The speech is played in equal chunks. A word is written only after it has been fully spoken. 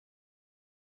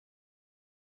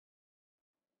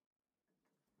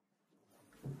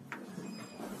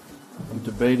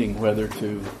debating whether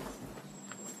to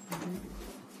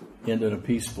end in a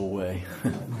peaceful way.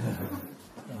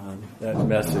 That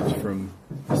message from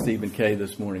Stephen K.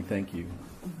 this morning, thank you.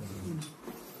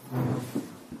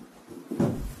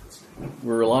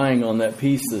 We're relying on that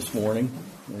peace this morning,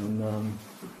 and I'm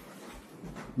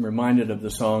reminded of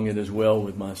the song, "It Is Well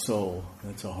With My Soul."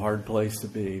 That's a hard place to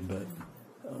be, but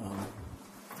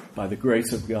by the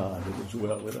grace of God, it is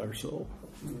well with our soul.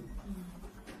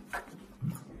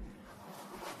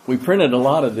 We printed a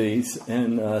lot of these,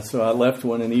 and so I left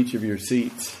one in each of your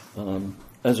seats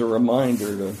as a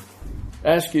reminder to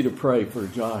ask you to pray for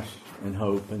Josh and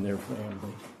Hope and their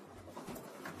family.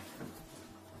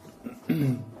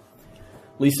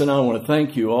 Lisa and I want to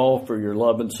thank you all for your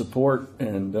love and support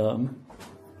and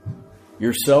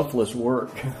your selfless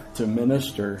work to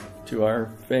minister to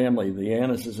our family, the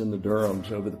Annises and the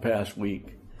Durhams, over the past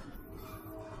week.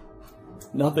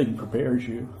 Nothing prepares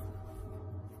you.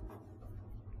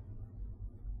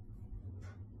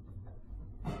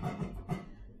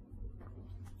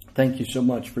 Thank you so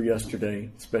much for yesterday,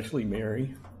 especially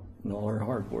Mary and all her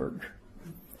hard work.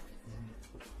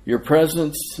 Your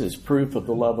presence is proof of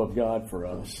the love of God for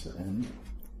us, and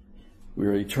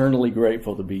we're eternally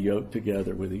grateful to be yoked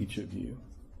together with each of you.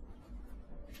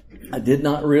 I did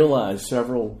not realize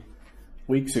several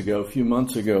weeks ago, a few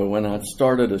months ago, when I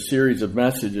started a series of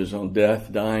messages on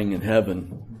death, dying, and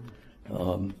heaven,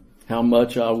 how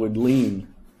much I would lean,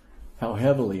 how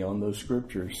heavily on those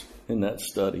scriptures in that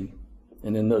study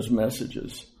and in those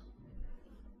messages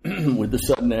with the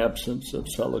sudden absence of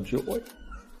solid joy.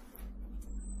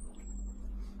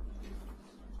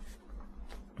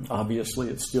 Obviously,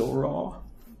 it's still raw.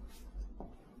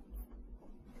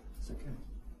 It's okay.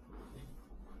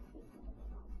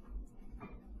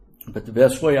 But the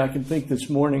best way I can think this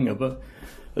morning of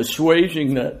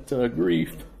assuaging that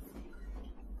grief,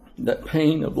 that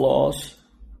pain of loss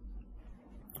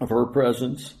of her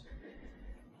presence,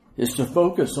 is to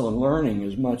focus on learning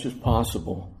as much as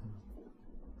possible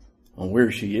on where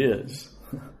she is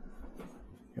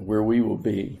and where we will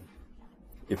be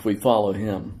if we follow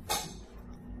him.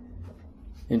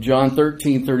 In John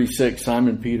 13:36,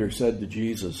 Simon Peter said to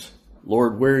Jesus,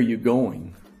 "Lord, where are you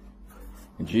going?"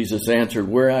 And Jesus answered,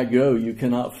 "Where I go, you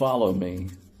cannot follow me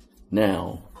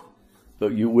now,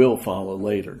 but you will follow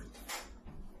later."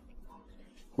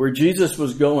 Where Jesus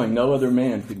was going, no other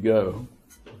man could go.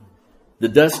 The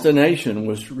destination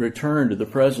was return to the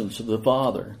presence of the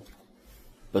Father.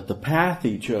 But the path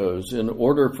he chose in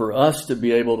order for us to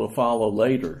be able to follow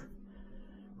later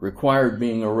required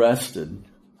being arrested,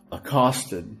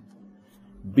 accosted,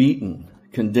 beaten,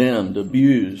 condemned,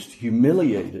 abused,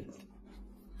 humiliated,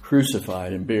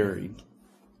 crucified, and buried.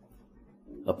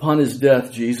 Upon his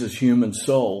death, Jesus' human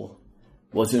soul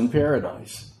was in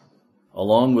paradise,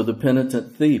 along with the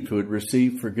penitent thief who had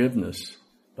received forgiveness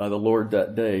by the Lord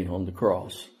that day on the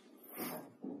cross.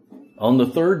 On the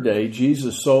third day,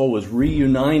 Jesus' soul was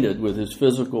reunited with his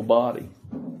physical body.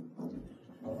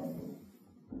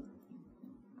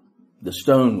 The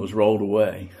stone was rolled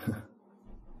away,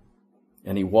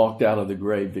 and he walked out of the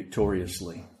grave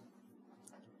victoriously.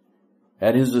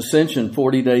 At his ascension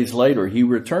 40 days later, he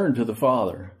returned to the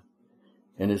Father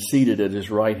and is seated at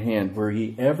his right hand, where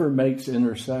he ever makes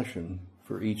intercession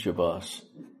for each of us,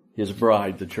 his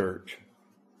bride, the church.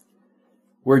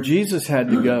 Where Jesus had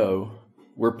to go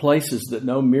were places that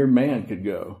no mere man could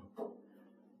go.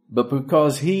 But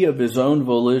because he of his own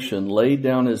volition laid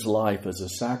down his life as a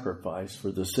sacrifice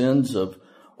for the sins of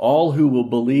all who will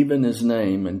believe in his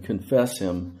name and confess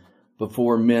him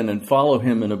before men and follow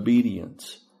him in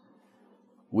obedience,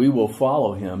 we will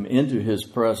follow him into his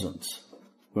presence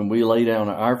when we lay down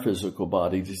our physical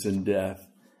bodies in death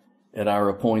at our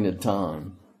appointed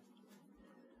time.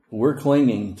 We're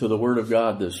clinging to the Word of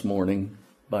God this morning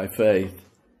by faith,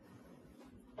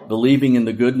 believing in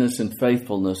the goodness and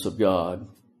faithfulness of God.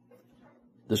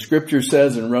 The scripture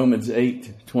says in Romans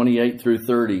 8:28 through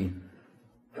 30,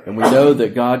 and we know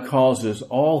that God causes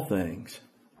all things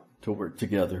to work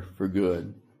together for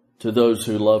good to those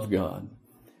who love God,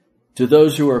 to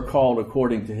those who are called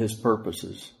according to his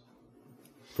purposes.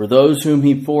 For those whom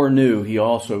he foreknew, he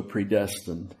also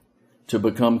predestined to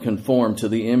become conformed to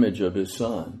the image of his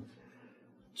Son,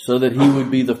 so that he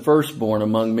would be the firstborn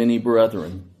among many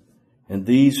brethren. And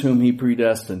these whom he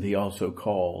predestined, he also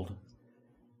called.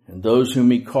 And those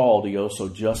whom he called, he also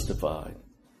justified.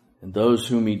 And those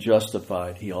whom he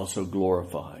justified, he also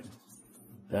glorified.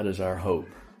 That is our hope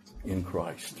in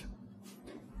Christ.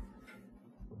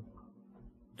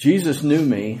 Jesus knew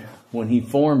me when he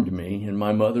formed me in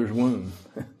my mother's womb.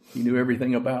 He knew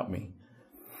everything about me.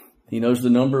 He knows the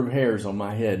number of hairs on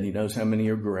my head, and he knows how many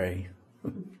are gray.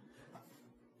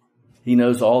 He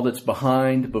knows all that's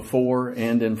behind, before,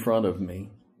 and in front of me.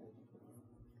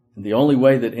 And the only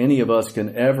way that any of us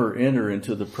can ever enter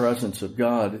into the presence of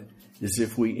God is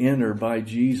if we enter by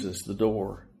Jesus, the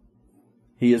door.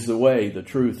 He is the way, the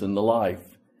truth, and the life.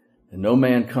 And no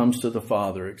man comes to the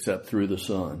Father except through the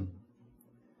Son.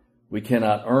 We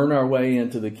cannot earn our way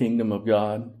into the kingdom of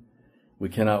God. We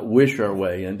cannot wish our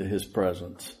way into His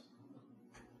presence.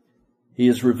 He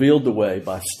has revealed the way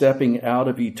by stepping out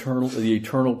of the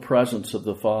eternal presence of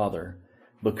the Father,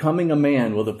 becoming a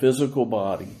man with a physical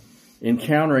body,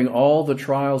 encountering all the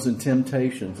trials and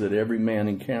temptations that every man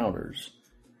encounters,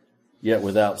 yet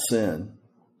without sin,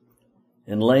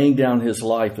 and laying down His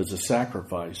life as a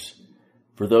sacrifice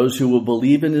for those who will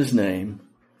believe in His name,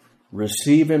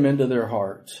 receive Him into their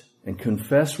hearts, and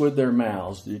confess with their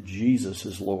mouths that Jesus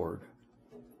is Lord.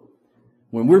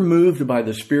 When we're moved by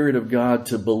the Spirit of God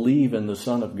to believe in the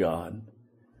Son of God,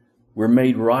 we're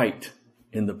made right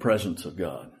in the presence of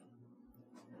God.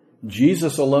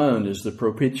 Jesus alone is the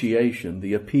propitiation,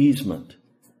 the appeasement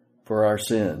for our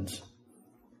sins.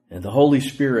 And the Holy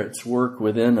Spirit's work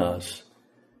within us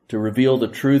to reveal the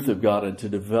truth of God and to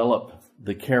develop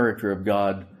the character of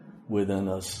God within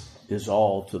us is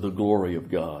all to the glory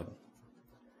of God.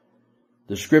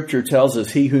 The Scripture tells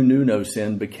us He who knew no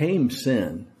sin became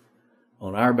sin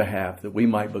on our behalf that we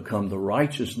might become the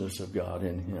righteousness of God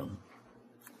in Him.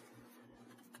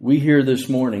 We here this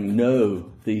morning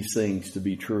know these things to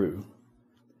be true.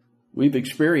 We've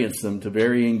experienced them to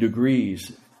varying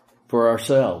degrees for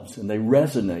ourselves, and they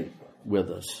resonate with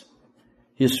us.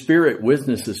 His Spirit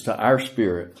witnesses to our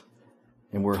spirit,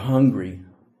 and we're hungry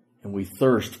and we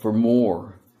thirst for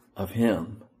more of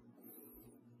Him.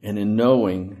 And in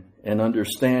knowing and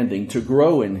understanding, to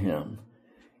grow in Him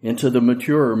into the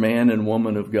mature man and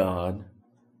woman of God,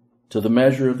 to the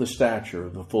measure of the stature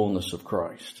of the fullness of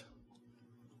Christ.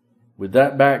 With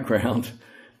that background,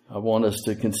 I want us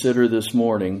to consider this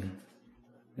morning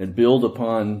and build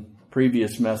upon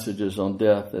previous messages on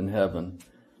death and heaven,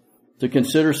 to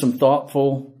consider some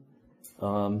thoughtful,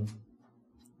 to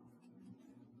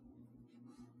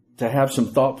have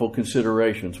some thoughtful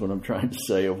considerations, what I'm trying to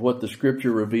say, of what the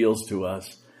Scripture reveals to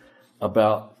us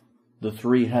about the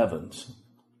three heavens.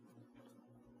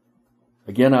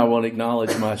 Again, I want to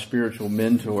acknowledge my spiritual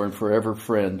mentor and forever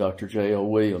friend, Dr. J.L.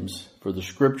 Williams, for the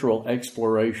scriptural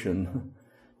exploration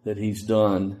that he's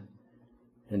done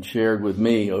and shared with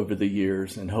me over the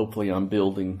years, and hopefully I'm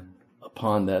building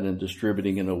upon that and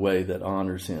distributing in a way that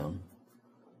honors him.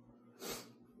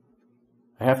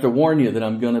 I have to warn you that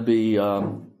I'm going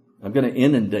to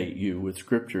inundate you with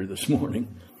Scripture this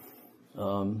morning,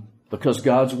 because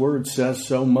God's Word says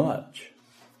so much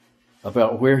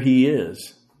about where He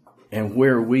is and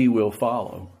where we will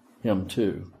follow Him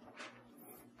to.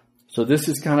 So this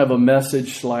is kind of a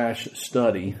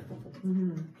message/study.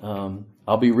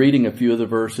 I'll be reading a few of the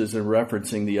verses and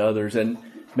referencing the others, and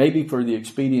maybe for the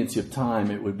expediency of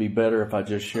time, it would be better if I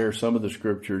just share some of the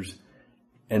Scriptures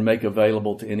and make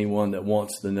available to anyone that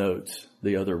wants the notes,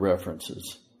 the other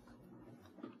references.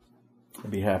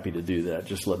 I'd be happy to do that.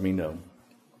 Just let me know.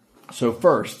 So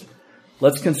first,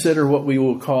 let's consider what we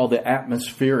will call the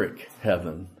atmospheric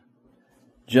heaven.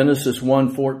 Genesis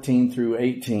 1:14 through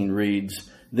 18 reads,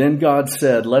 "Then God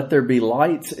said, 'Let there be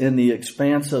lights in the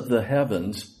expanse of the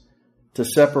heavens to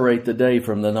separate the day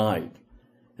from the night,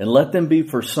 and let them be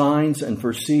for signs and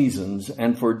for seasons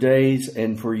and for days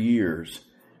and for years,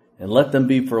 and let them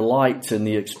be for lights in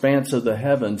the expanse of the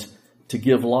heavens to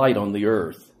give light on the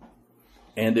earth.'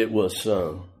 And it was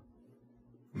so.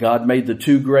 God made the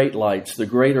two great lights, the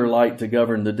greater light to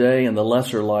govern the day and the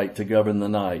lesser light to govern the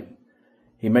night.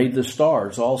 He made the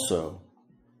stars also.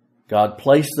 God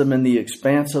placed them in the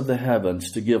expanse of the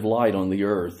heavens to give light on the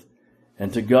earth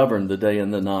and to govern the day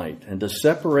and the night and to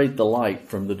separate the light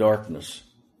from the darkness.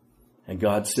 And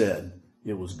God said,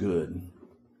 'It was good.'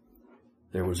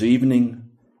 There was evening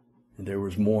and there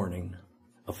was morning,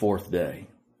 a fourth day."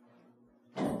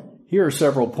 Here are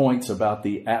several points about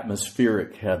the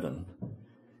atmospheric heaven.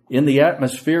 In the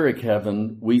atmospheric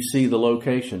heaven, we see the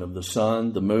location of the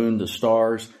sun, the moon, the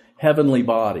stars, heavenly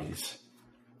bodies.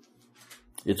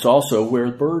 It's also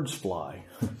where birds fly.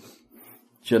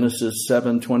 Genesis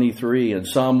 7:23 and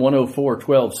Psalm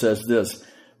 104:12 says this,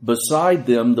 "Beside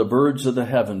them the birds of the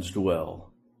heavens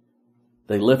dwell.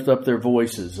 They lift up their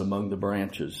voices among the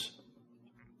branches."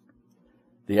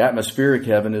 The atmospheric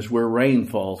heaven is where rain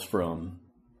falls from.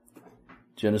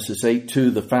 Genesis 8:2,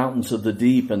 "The fountains of the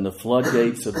deep and the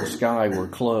floodgates of the sky were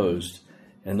closed,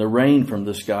 and the rain from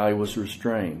the sky was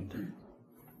restrained."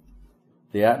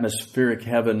 The atmospheric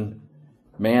heaven,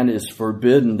 man is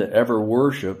forbidden to ever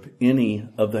worship any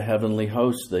of the heavenly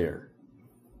hosts there.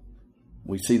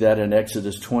 We see that in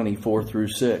Exodus 24 through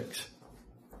 6.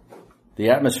 The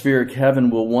atmospheric heaven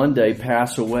will one day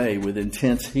pass away with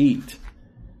intense heat.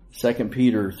 2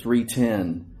 Peter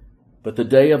 3:10. But the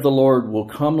day of the Lord will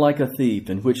come like a thief,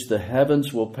 in which the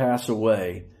heavens will pass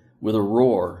away with a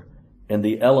roar, and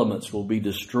the elements will be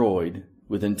destroyed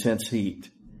with intense heat,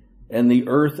 and the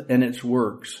earth and its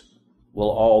works will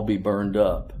all be burned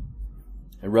up.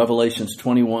 In Revelations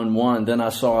 21:1, then I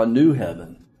saw a new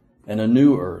heaven and a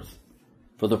new earth.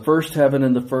 For the first heaven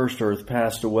and the first earth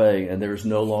passed away, and there is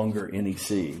no longer any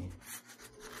sea.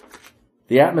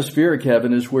 The atmospheric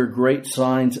heaven is where great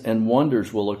signs and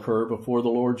wonders will occur before the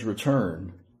Lord's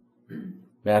return.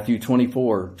 Matthew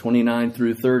 24:29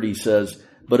 through 30 says,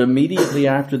 but immediately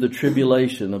after the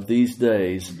tribulation of these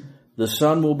days, the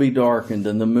sun will be darkened,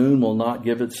 and the moon will not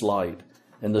give its light,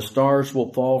 and the stars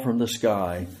will fall from the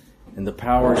sky, and the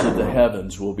powers of the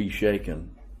heavens will be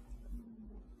shaken.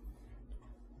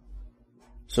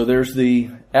 So there's the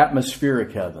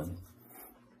atmospheric heaven.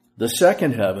 The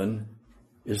second heaven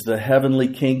is the heavenly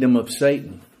kingdom of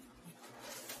Satan.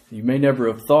 You may never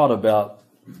have thought about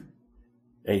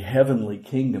a heavenly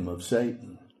kingdom of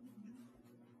Satan.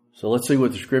 So let's see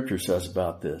what the scripture says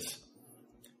about this.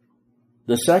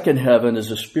 The second heaven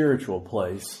is a spiritual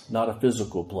place, not a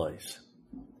physical place.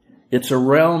 It's a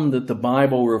realm that the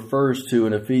Bible refers to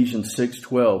in Ephesians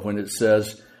 6:12 when it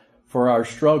says, for our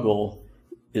struggle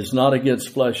is not against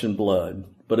flesh and blood,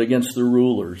 but against the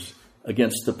rulers,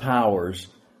 against the powers,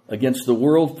 against the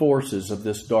world forces of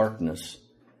this darkness,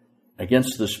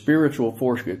 against the spiritual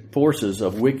forces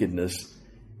of wickedness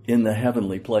in the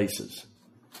heavenly places.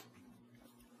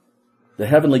 The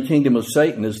heavenly kingdom of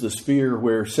Satan is the sphere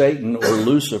where Satan, or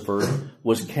Lucifer,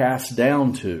 was cast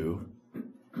down to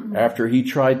after he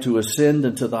tried to ascend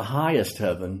into the highest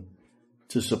heaven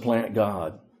to supplant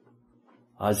God.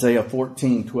 Isaiah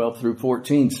 14:12 through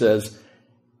 14 says,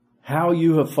 how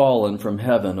you have fallen from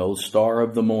heaven, O star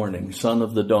of the morning, son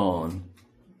of the dawn.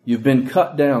 You've been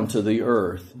cut down to the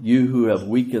earth, you who have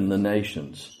weakened the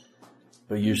nations.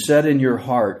 But you said in your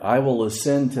heart, I will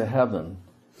ascend to heaven.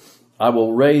 I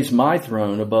will raise my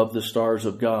throne above the stars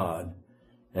of God,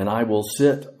 and I will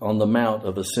sit on the mount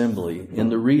of assembly in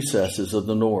the recesses of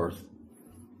the north.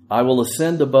 I will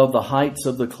ascend above the heights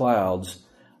of the clouds.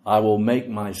 I will make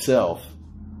myself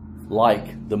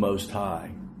like the Most High.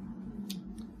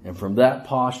 And from that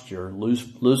posture,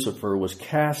 Lucifer was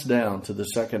cast down to the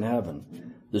second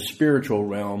heaven, the spiritual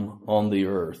realm on the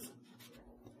earth.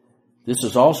 This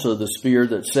is also the sphere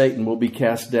that Satan will be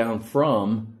cast down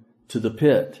from to the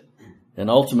pit and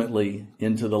ultimately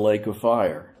into the lake of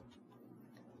fire.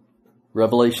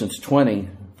 Revelations 20,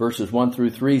 verses 1 through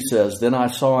 3 says, then I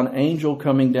saw an angel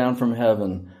coming down from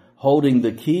heaven, holding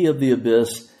the key of the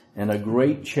abyss and a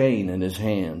great chain in his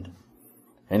hand.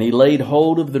 And he laid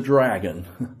hold of the dragon,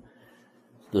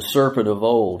 the serpent of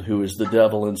old, who is the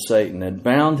devil and Satan, and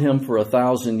bound him for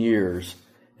 1,000 years.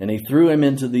 And he threw him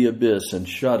into the abyss and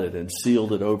shut it and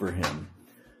sealed it over him,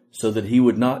 so that he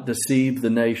would not deceive the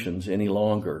nations any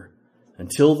longer,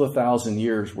 until the 1,000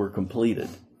 years were completed.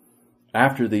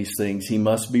 After these things, he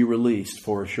must be released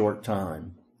for a short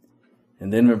time.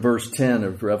 And then in verse 10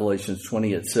 of Revelation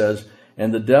 20, it says,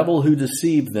 and the devil who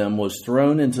deceived them was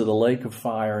thrown into the lake of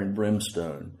fire and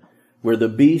brimstone, where the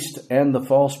beast and the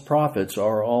false prophets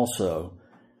are also,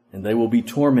 and they will be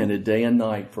tormented day and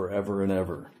night forever and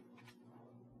ever.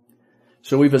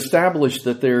 So we've established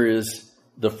that there is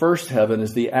the first heaven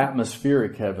is the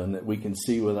atmospheric heaven that we can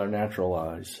see with our natural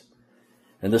eyes.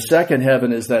 And the second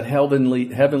heaven is that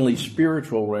heavenly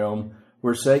spiritual realm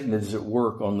where Satan is at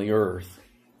work on the earth.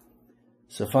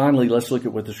 So finally, let's look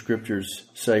at what the scriptures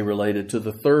say related to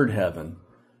the third heaven,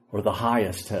 or the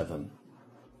highest heaven.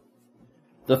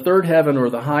 The third heaven, or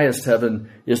the highest heaven,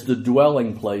 is the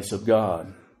dwelling place of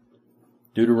God.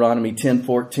 Deuteronomy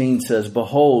 10:14 says,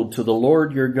 behold, to the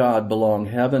Lord your God belong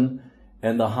heaven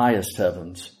and the highest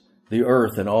heavens, the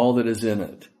earth and all that is in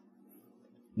it.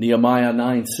 Nehemiah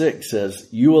 9:6 says,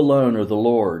 you alone are the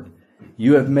Lord.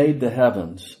 You have made the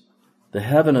heavens, the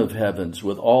heaven of heavens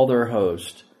with all their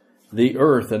host, the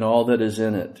earth and all that is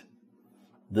in it,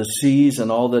 the seas and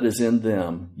all that is in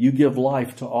them. You give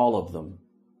life to all of them,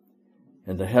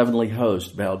 and the heavenly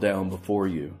host bow down before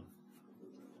you.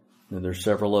 And there's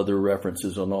several other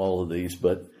references on all of these,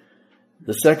 but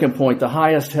the second point, the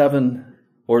highest heaven,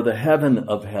 or the heaven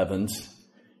of heavens,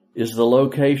 is the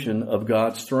location of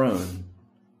God's throne.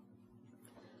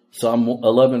 Psalm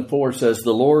 11:4 says,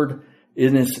 the Lord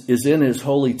is in his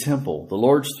holy temple. The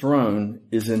Lord's throne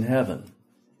is in heaven.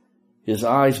 His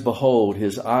eyes behold,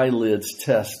 his eyelids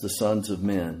test the sons of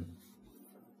men.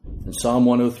 And Psalm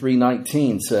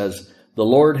 103:19 says, The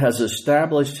Lord has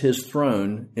established his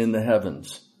throne in the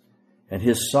heavens, and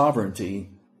his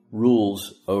sovereignty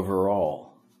rules over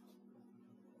all.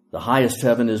 The highest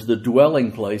heaven is the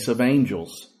dwelling place of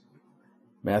angels.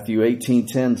 Matthew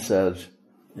 18:10 says,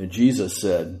 and Jesus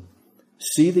said,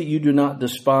 "See that you do not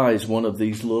despise one of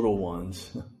these little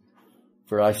ones.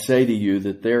 For I say to you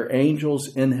that their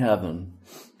angels in heaven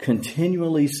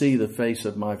continually see the face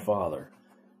of my Father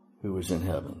who is in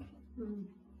heaven."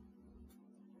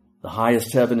 The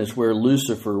highest heaven is where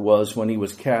Lucifer was when he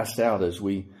was cast out, as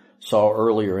we saw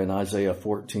earlier in Isaiah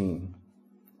 14.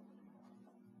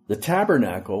 The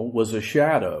tabernacle was a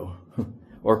shadow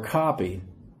or copy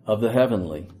of the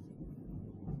heavenly.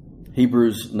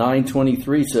 Hebrews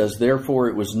 9:23 says, "Therefore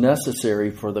it was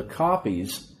necessary for the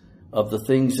copies of the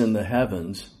things in the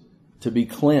heavens to be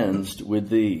cleansed with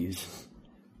these,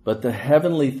 but the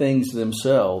heavenly things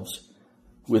themselves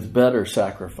with better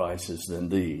sacrifices than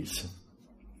these."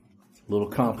 A little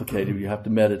complicated. You have to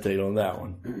meditate on that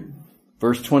one.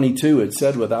 Verse 22, it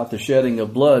said, "Without the shedding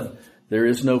of blood, there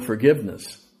is no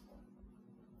forgiveness."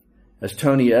 As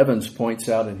Tony Evans points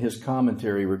out in his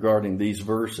commentary regarding these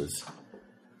verses,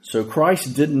 so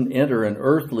Christ didn't enter an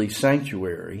earthly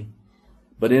sanctuary,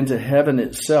 but into heaven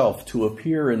itself to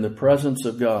appear in the presence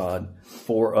of God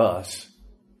for us.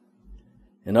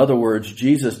 In other words,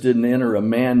 Jesus didn't enter a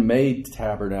man-made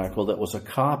tabernacle that was a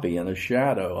copy and a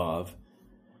shadow of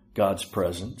God's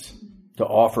presence to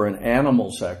offer an animal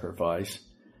sacrifice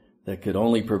that could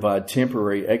only provide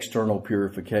temporary external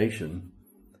purification.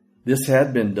 This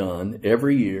had been done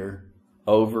every year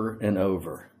over and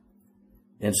over.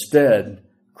 Instead,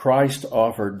 Christ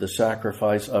offered the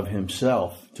sacrifice of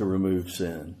himself to remove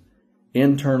sin,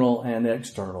 internal and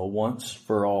external, once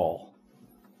for all,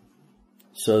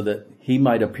 so that he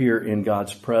might appear in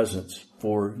God's presence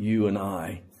for you and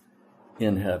I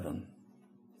in heaven.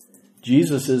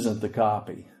 Jesus isn't the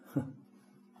copy.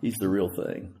 He's the real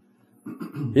thing.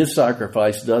 His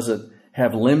sacrifice doesn't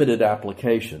have limited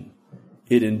application.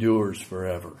 It endures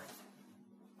forever.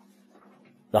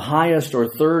 The highest or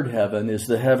third heaven is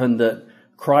the heaven that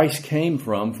Christ came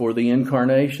from for the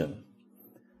incarnation.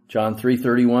 John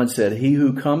 3:31 said, "He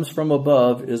who comes from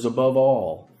above is above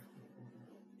all.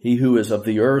 He who is of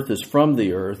the earth is from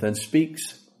the earth and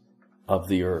speaks of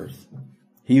the earth.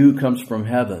 He who comes from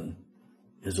heaven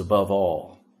is above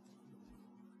all."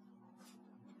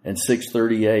 And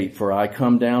 6:38, "For I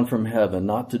come down from heaven,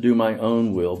 not to do my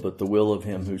own will, but the will of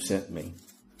him who sent me."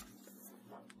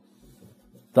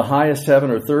 The highest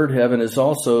heaven or third heaven is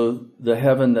also the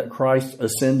heaven that Christ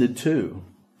ascended to.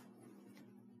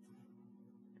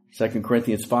 2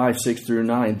 Corinthians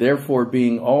 5:6-9, "Therefore,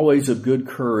 being always of good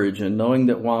courage, and knowing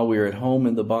that while we are at home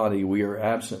in the body, we are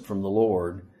absent from the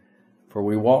Lord, for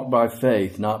we walk by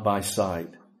faith, not by sight.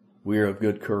 We are of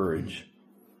good courage,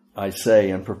 I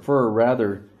say, and prefer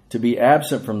rather to be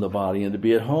absent from the body and to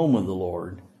be at home with the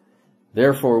Lord.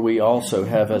 Therefore we also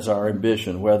have as our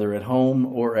ambition, whether at home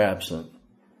or absent,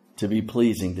 to be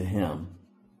pleasing to him."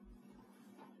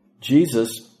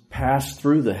 Jesus passed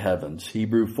through the heavens,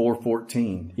 Hebrews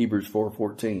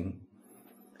 4:14.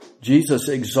 Jesus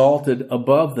exalted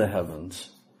above the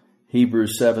heavens,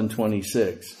 Hebrews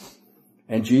 7:26.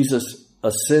 And Jesus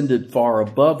ascended far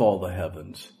above all the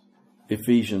heavens,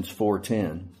 Ephesians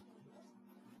 4:10.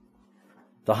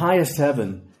 The highest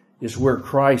heaven is where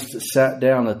Christ sat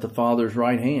down at the Father's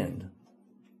right hand.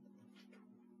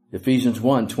 Ephesians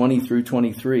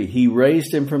 1:20-23, "He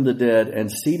raised him from the dead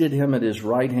and seated him at his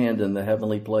right hand in the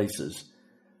heavenly places,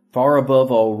 far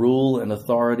above all rule and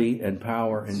authority and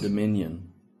power and dominion,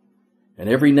 and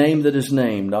every name that is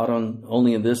named, not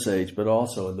only in this age, but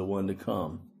also in the one to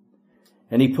come.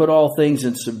 And he put all things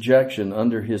in subjection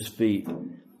under his feet,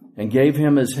 and gave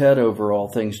him his head over all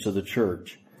things to the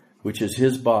church, which is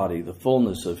his body, the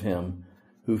fullness of him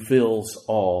who fills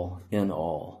all in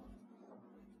all."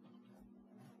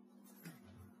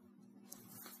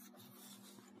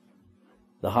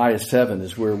 The highest heaven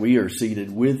is where we are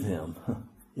seated with him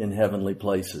in heavenly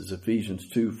places, Ephesians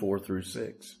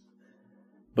 2:4-6.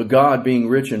 "But God, being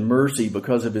rich in mercy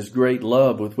because of his great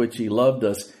love with which he loved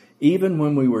us, even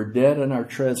when we were dead in our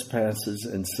trespasses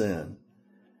and sin,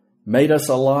 made us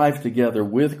alive together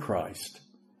with Christ.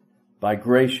 By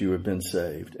grace you have been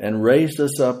saved, and raised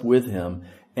us up with him,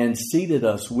 and seated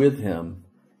us with him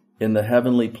in the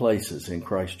heavenly places in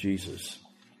Christ Jesus."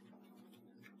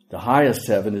 The highest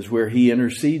heaven is where he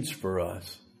intercedes for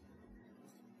us.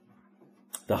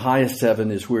 The highest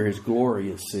heaven is where his glory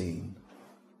is seen.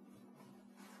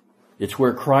 It's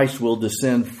where Christ will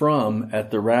descend from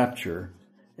at the rapture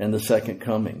and the second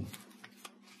coming.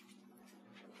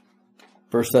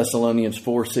 1 Thessalonians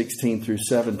 4:16 through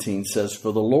 17 says,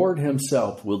 "For the Lord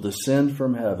himself will descend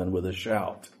from heaven with a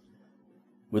shout,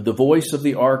 with the voice of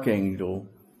the archangel,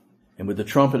 and with the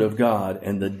trumpet of God,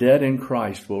 and the dead in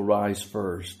Christ will rise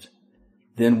first.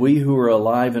 Then we who are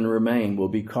alive and remain will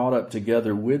be caught up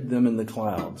together with them in the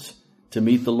clouds to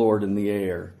meet the Lord in the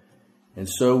air, and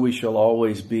so we shall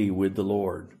always be with the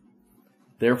Lord.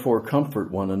 Therefore comfort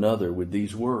one another with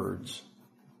these words."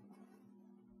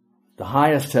 The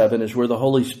highest heaven is where the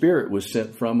Holy Spirit was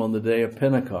sent from on the day of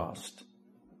Pentecost.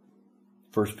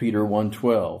 1 Peter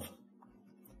 1:12.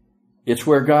 It's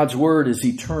where God's word is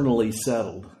eternally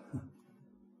settled.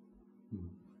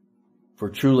 "For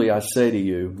truly I say to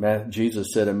you,"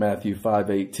 Jesus said in Matthew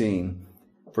 5:18,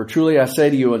 "For truly I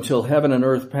say to you, until heaven and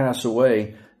earth pass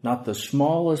away, not the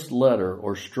smallest letter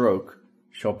or stroke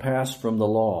shall pass from the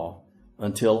law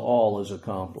until all is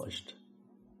accomplished."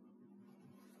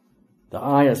 The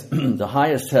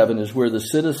highest heaven is where the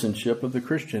citizenship of the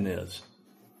Christian is.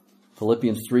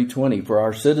 Philippians 3:20, "For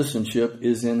our citizenship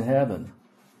is in heaven,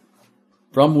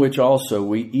 from which also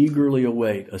we eagerly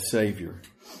await a Savior,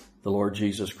 the Lord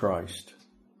Jesus Christ."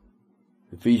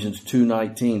 Ephesians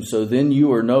 2:19, "So then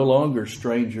you are no longer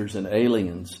strangers and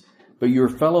aliens, but you are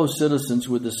fellow citizens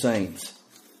with the saints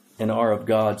and are of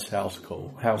God's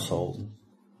household."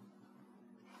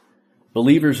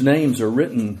 Believers' names are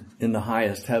written in the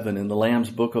highest heaven in the Lamb's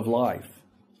Book of Life.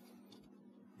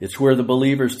 It's where the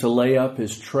believer's to lay up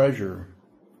his treasure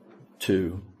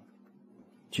to.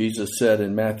 Jesus said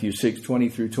in Matthew 6:20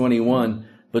 through 21,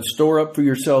 "But store up for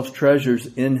yourselves treasures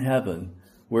in heaven,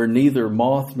 where neither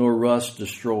moth nor rust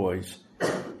destroys,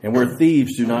 and where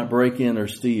thieves do not break in or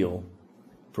steal.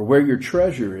 For where your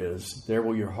treasure is, there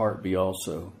will your heart be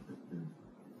also."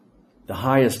 The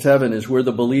highest heaven is where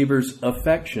the believer's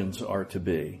affections are to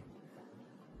be.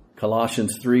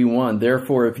 Colossians 3:1,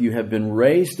 "Therefore, if you have been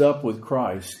raised up with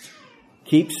Christ,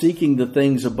 keep seeking the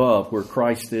things above where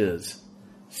Christ is,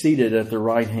 seated at the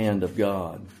right hand of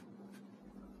God."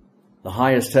 The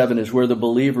highest heaven is where the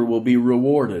believer will be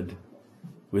rewarded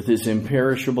with his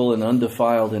imperishable and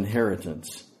undefiled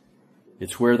inheritance.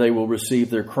 It's where they will receive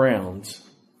their crowns,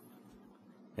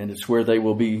 and it's where there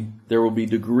will be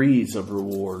degrees of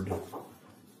reward.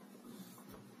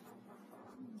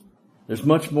 There's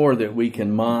much more that we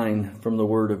can mine from the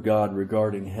Word of God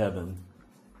regarding heaven,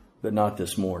 but not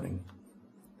this morning.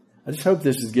 I just hope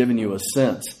this has given you a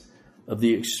sense of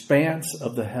the expanse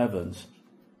of the heavens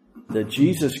that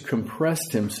Jesus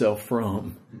compressed himself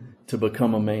from to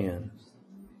become a man,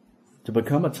 to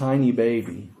become a tiny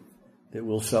baby that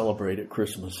we'll celebrate at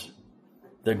Christmas,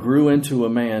 that grew into a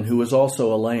man who was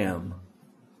also a lamb,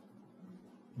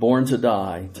 born to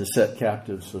die to set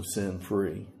captives of sin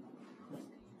free.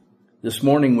 This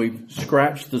morning we've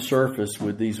scratched the surface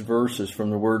with these verses from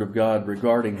the Word of God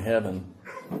regarding heaven.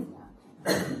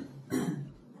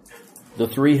 The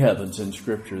three heavens in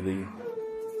Scripture, the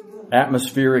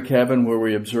atmospheric heaven where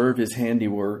we observe his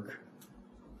handiwork,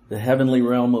 the heavenly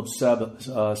realm of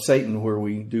Satan where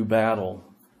we do battle,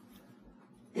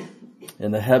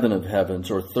 and the heaven of heavens,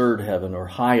 or third heaven, or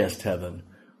highest heaven,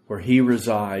 where he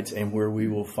resides and where we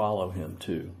will follow him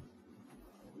to.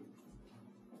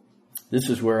 This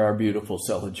is where our beautiful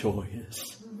cell of joy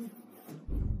is.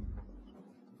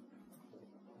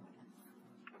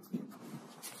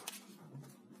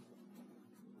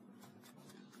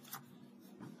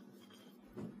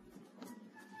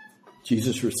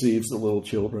 Jesus receives the little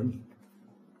children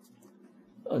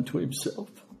unto himself.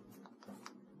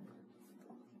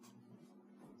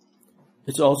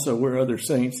 It's also where other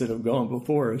saints that have gone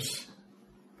before us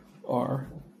are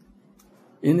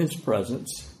in his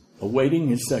presence, awaiting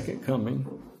his second coming.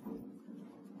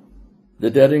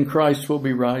 The dead in Christ will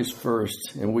be raised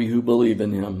first, and we who believe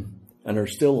in him and are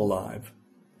still alive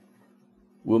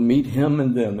will meet him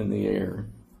and them in the air.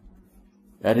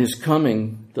 At his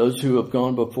coming, those who have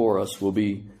gone before us will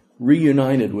be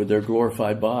reunited with their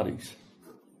glorified bodies,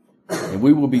 and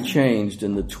we will be changed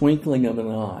in the twinkling of an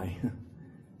eye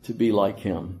to be like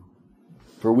him.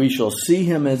 For we shall see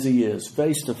him as he is,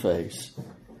 face to face.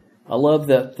 I love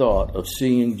that thought of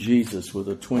seeing Jesus with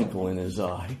a twinkle in his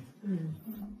eye.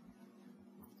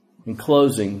 In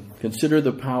closing, consider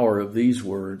the power of these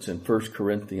words in 1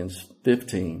 Corinthians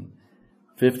 15,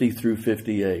 50 through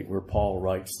 58, where Paul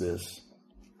writes this.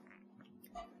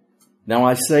 Now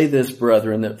I say this,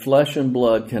 brethren, that flesh and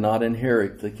blood cannot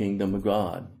inherit the kingdom of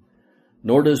God,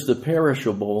 nor does the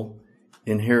perishable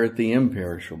inherit the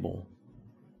imperishable.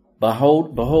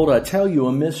 Behold, I tell you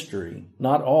a mystery.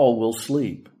 Not all will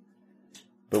sleep,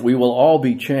 but we will all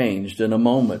be changed in a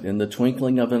moment, in the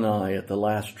twinkling of an eye, at the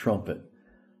last trumpet.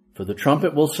 For the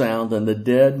trumpet will sound, and the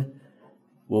dead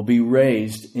will be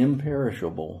raised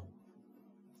imperishable,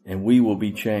 and we will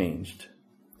be changed.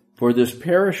 For this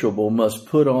perishable must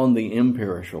put on the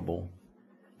imperishable,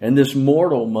 and this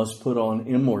mortal must put on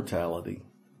immortality.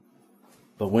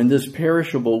 But when this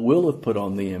perishable will have put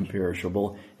on the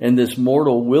imperishable, and this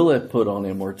mortal will have put on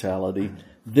immortality,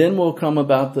 then will come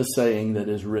about the saying that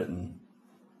is written,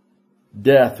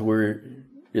 Death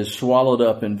is swallowed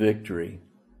up in victory.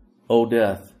 O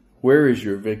death, where is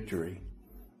your victory?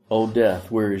 O death,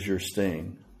 where is your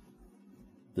sting?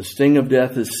 The sting of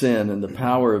death is sin, and the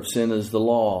power of sin is the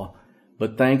law.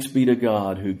 But thanks be to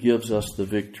God who gives us the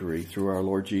victory through our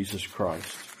Lord Jesus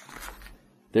Christ.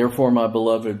 Therefore, my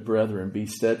beloved brethren, be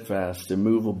steadfast,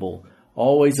 immovable,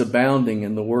 always abounding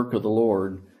in the work of the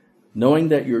Lord, knowing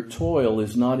that your toil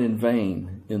is not in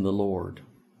vain in the Lord.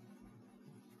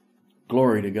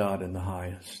 Glory to God in the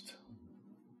highest.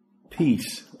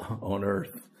 Peace on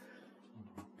earth.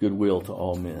 Goodwill to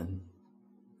all men.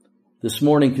 This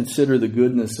morning, consider the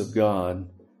goodness of God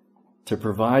to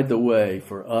provide the way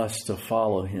for us to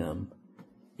follow Him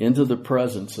into the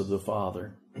presence of the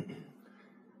Father.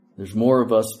 There's more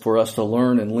of us for us to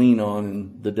learn and lean on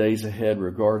in the days ahead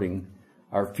regarding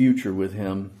our future with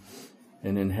Him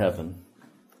and in heaven.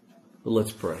 But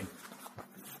let's pray.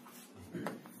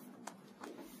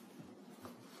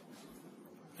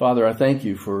 Father, I thank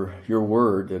you for your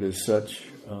word that is such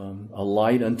a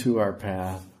light unto our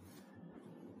path,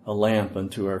 a lamp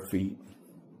unto our feet.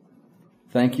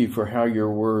 Thank you for how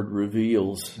your word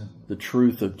reveals the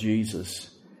truth of Jesus.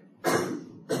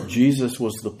 Jesus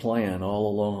was the plan all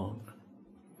along.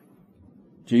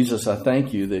 Jesus, I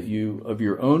thank you that you, of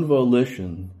your own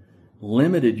volition,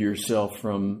 limited yourself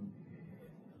from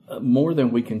more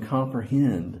than we can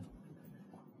comprehend.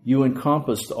 You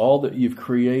encompassed all that you've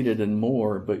created and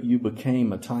more, but you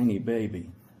became a tiny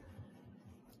baby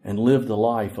and lived a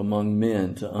life among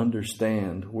men to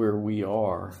understand where we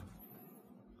are.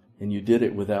 And you did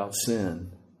it without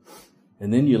sin.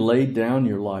 And then you laid down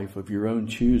your life of your own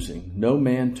choosing. No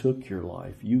man took your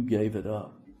life. You gave it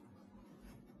up.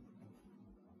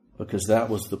 Because that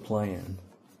was the plan.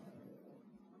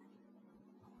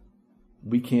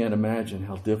 We can't imagine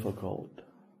how difficult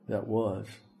that was.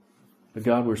 But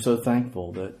God, we're so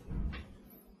thankful that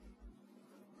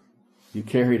you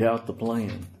carried out the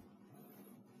plan.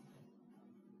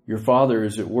 Your Father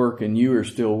is at work and you are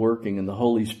still working and the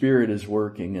Holy Spirit is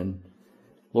working. And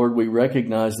Lord, we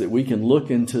recognize that we can look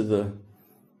into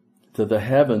the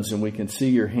heavens and we can see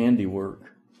your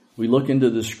handiwork. We look into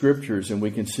the scriptures and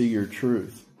we can see your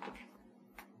truth.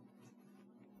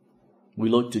 We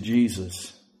look to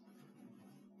Jesus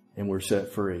and we're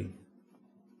set free.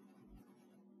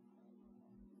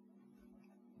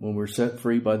 When we're set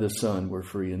free by the Son, we're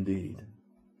free indeed.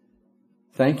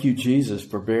 Thank you, Jesus,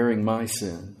 for bearing my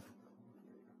sin.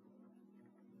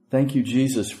 Thank you,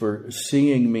 Jesus, for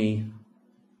seeing me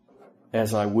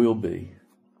as I will be.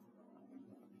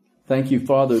 Thank you,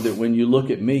 Father, that when you look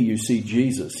at me, you see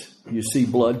Jesus. You see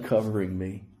blood covering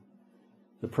me,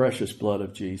 the precious blood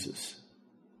of Jesus.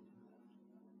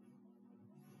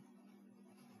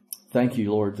 Thank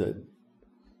you, Lord, that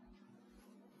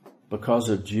because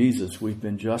of Jesus, we've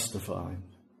been justified.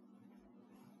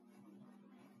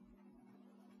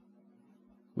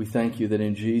 We thank you that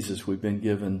in Jesus we've been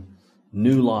given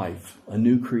new life, a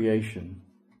new creation.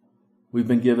 We've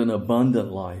been given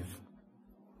abundant life.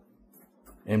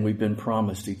 And we've been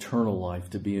promised eternal life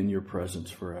to be in your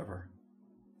presence forever.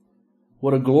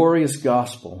 What a glorious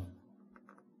gospel.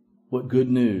 What good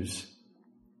news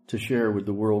to share with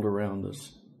the world around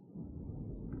us.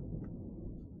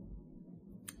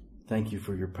 Thank you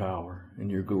for your power and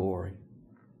your glory.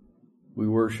 We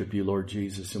worship you, Lord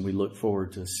Jesus, and we look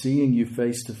forward to seeing you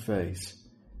face to face,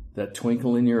 that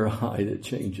twinkle in your eye that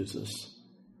changes us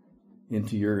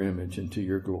into your image, into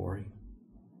your glory.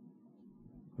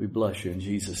 We bless you in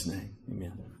Jesus' name.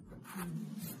 Amen.